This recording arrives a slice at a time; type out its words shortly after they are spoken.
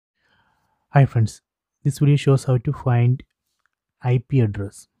Hi friends, this video shows how to find IP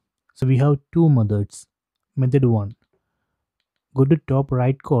address. So we have two methods. Method 1, go to top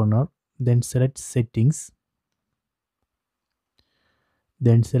right corner, then select settings,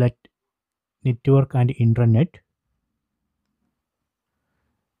 then select network and internet.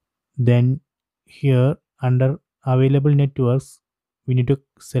 Then here under available networks, we need to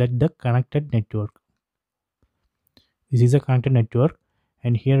select the connected network. This is a connected network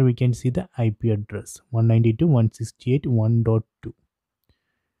and here we can see the IP address 192.168.1.2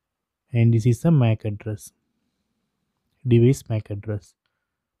 and this is the MAC address, device MAC address.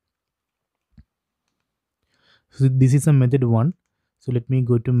 So this is a method 1. So let me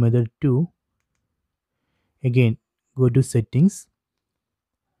go to method 2. Again, go to settings,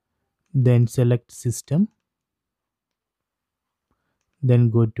 then select system, then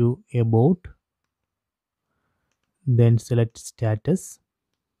go to about, then select status,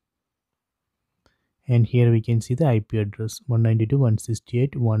 and here we can see the IP address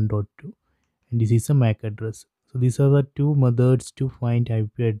 192.168.1.2 and this is a MAC address. So these are the two methods to find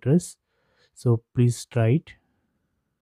IP address. So please try it.